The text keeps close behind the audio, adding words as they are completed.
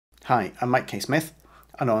Hi, I'm MikeKSmith,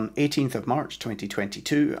 and on 18th of March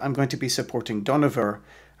 2022 I'm going to be supporting Dohnavur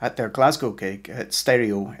at their Glasgow gig at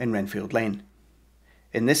Stereo in Renfield Lane.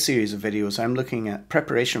 In this series of videos I'm looking at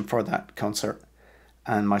preparation for that concert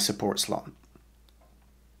and my support slot.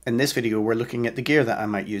 In this video we're looking at the gear that I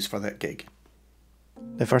might use for that gig.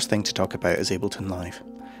 The first thing to talk about is Ableton Live.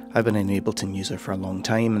 I've been an Ableton user for a long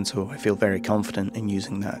time, and so I feel very confident in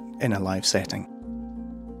using that in a live setting.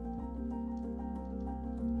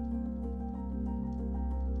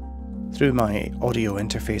 Through my audio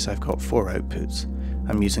interface I've got 4 outputs.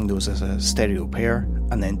 I'm using those as a stereo pair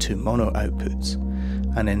and then 2 mono outputs.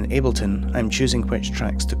 And in Ableton I'm choosing which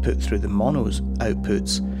tracks to put through the mono's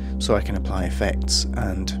outputs so I can apply effects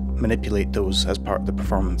and manipulate those as part of the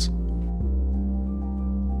performance.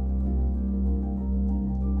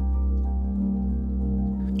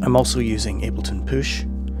 I'm also using Ableton Push,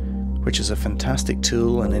 which is a fantastic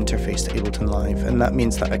tool and interface to Ableton Live, and that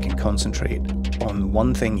means that I can concentrate on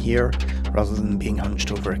one thing here rather than being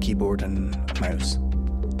hunched over a keyboard and a mouse.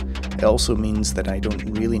 It also means that I don't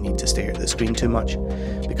really need to stare at the screen too much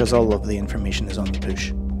because all of the information is on the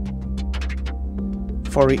push.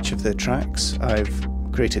 For each of the tracks I've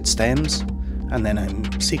created stems, and then I'm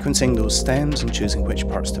sequencing those stems and choosing which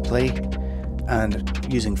parts to play, and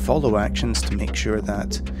using follow actions to make sure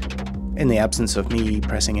that in the absence of me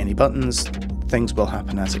pressing any buttons, things will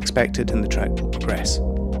happen as expected and the track will progress.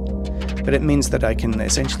 But it means that I can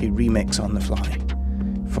essentially remix on the fly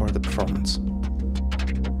for the performance.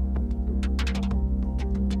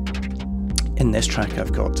 In this track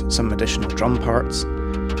I've got some additional drum parts,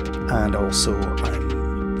 and also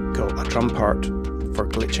I've got a drum part for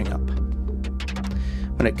glitching up.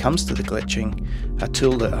 When it comes to the glitching, a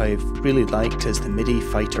tool that I've really liked is the MIDI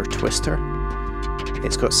Fighter Twister.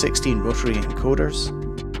 It's got 16 rotary encoders.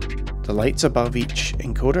 The lights above each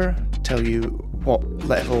encoder tell you what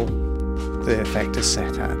level the effect is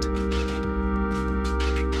set at.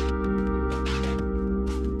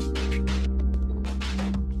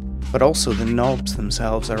 But also the knobs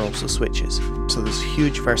themselves are also switches, so there's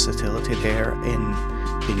huge versatility there in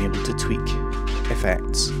being able to tweak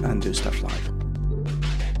effects and do stuff live.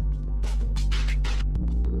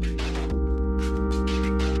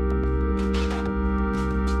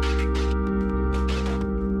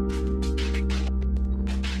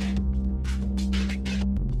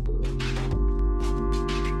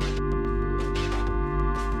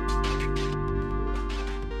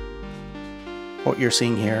 What you're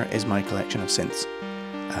seeing here is my collection of synths.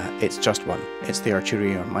 It's just one. It's the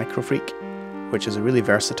Arturia Microfreak, which is a really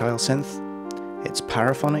versatile synth. It's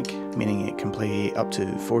paraphonic, meaning it can play up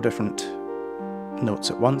to 4 different notes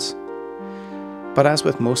at once. But as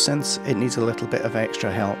with most synths, it needs a little bit of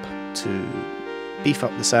extra help to beef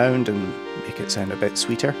up the sound and make it sound a bit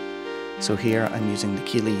sweeter. So here I'm using the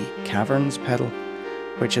Collier Caverns pedal,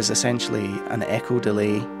 which is essentially an echo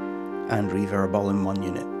delay and reverb all in one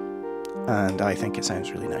unit. And I think it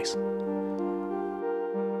sounds really nice.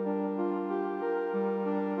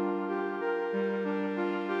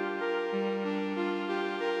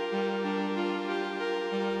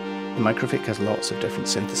 The Microfreak has lots of different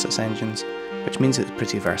synthesis engines, which means it's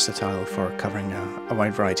pretty versatile for covering a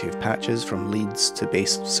wide variety of patches, from leads to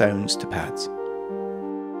bass sounds to pads.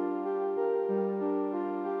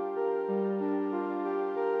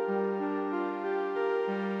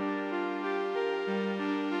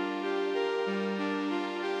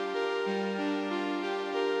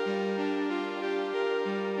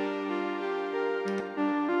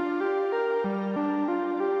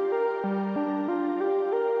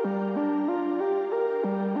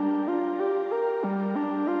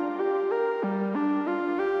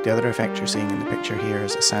 The other effect you're seeing in the picture here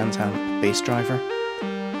is a SansAmp bass driver.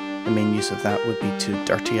 The main use of that would be to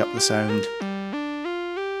dirty up the sound,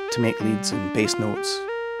 to make leads and bass notes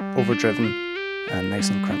overdriven and nice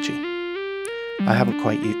and crunchy. I haven't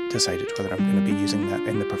quite decided whether I'm going to be using that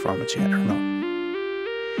in the performance yet or not.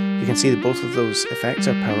 You can see that both of those effects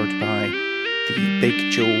are powered by the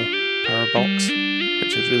Big Joe power box,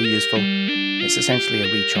 which is really useful. It's essentially a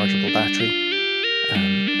rechargeable battery,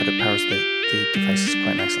 but it powers the devices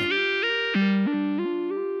quite nicely.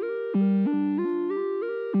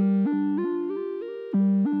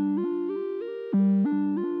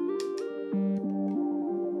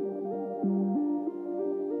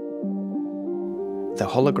 The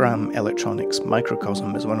Hologram Electronics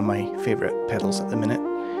Microcosm is one of my favourite pedals at the minute.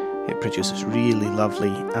 It produces really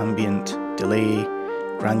lovely ambient, delay,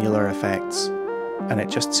 granular effects, and it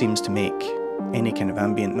just seems to make any kind of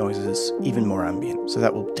ambient noises even more ambient. So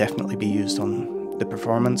that will definitely be used on the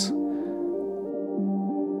performance.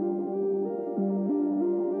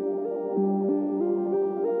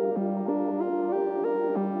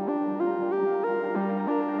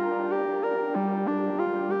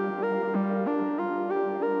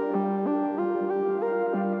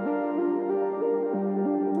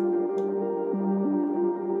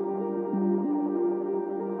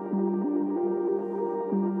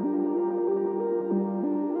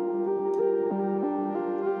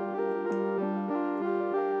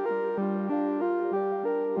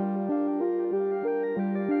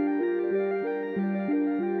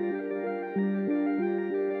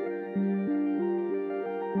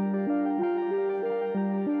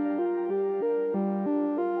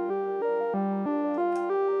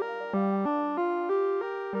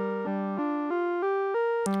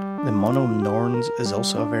 mono Norns is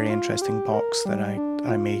also a very interesting box that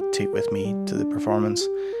I may take with me to the performance.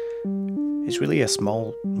 It's really a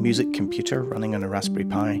small music computer running on a Raspberry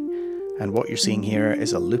Pi, and what you're seeing here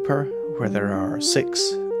is a looper where there are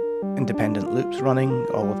 6 independent loops running,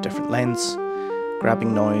 all of different lengths,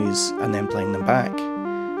 grabbing noise and then playing them back,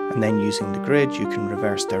 and then using the grid you can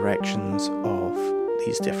reverse directions of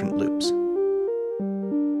these different loops.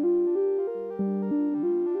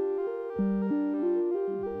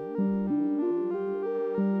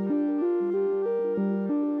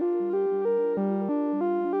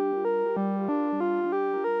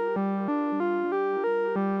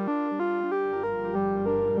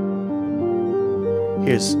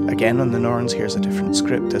 Here's, again on the Norns, here's a different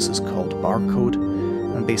script. This is called Barcode,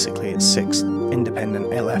 and basically it's 6 independent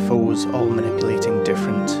LFOs all manipulating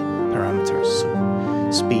different parameters, so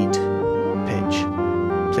speed, pitch,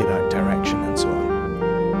 playback direction, and so on.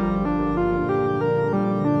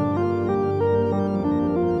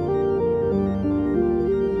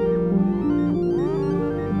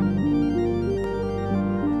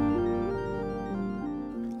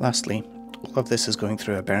 Lastly, all of this is going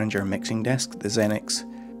through a Behringer mixing desk, the Xenix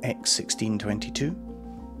X1622.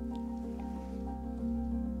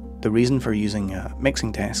 The reason for using a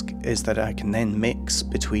mixing desk is that I can then mix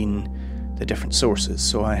between the different sources.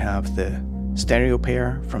 So I have the stereo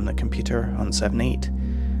pair from the computer on 7/8,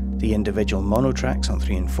 the individual mono tracks on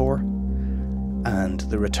 3 and 4, and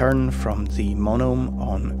the return from the monome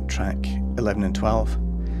on track 11 and 12.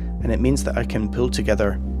 And it means that I can pull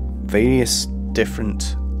together various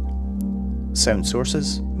different sound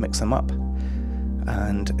sources, mix them up,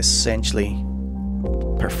 and essentially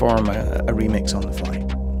perform a remix on the fly.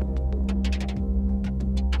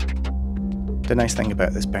 The nice thing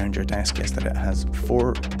about this Behringer desk is that it has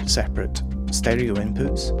 4 separate stereo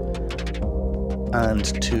inputs and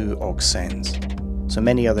 2 aux sends. So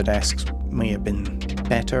many other desks may have been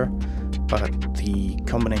better, but the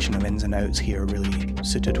combination of ins and outs here really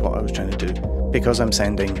suited what I was trying to do. Because I'm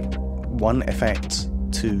sending one effect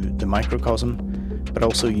to the microcosm, but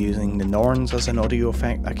also using the Norns as an audio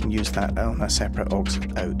effect, I can use that on a separate aux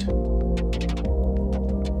out.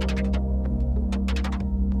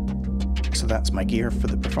 So that's my gear for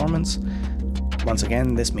the performance. Once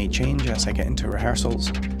again, this may change as I get into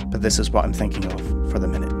rehearsals, but this is what I'm thinking of for the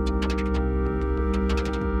minute.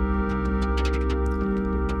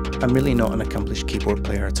 I'm really not an accomplished keyboard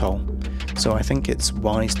player at all, so I think it's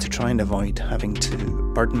wise to try and avoid having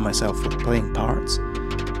to burden myself with playing parts,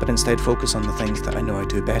 but instead focus on the things that I know I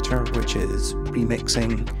do better, which is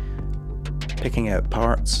remixing, picking out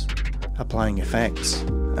parts, applying effects,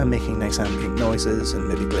 and making nice ambient noises and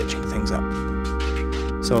maybe glitching things up.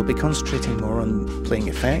 So I'll be concentrating more on playing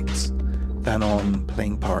effects than on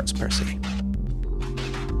playing parts per se.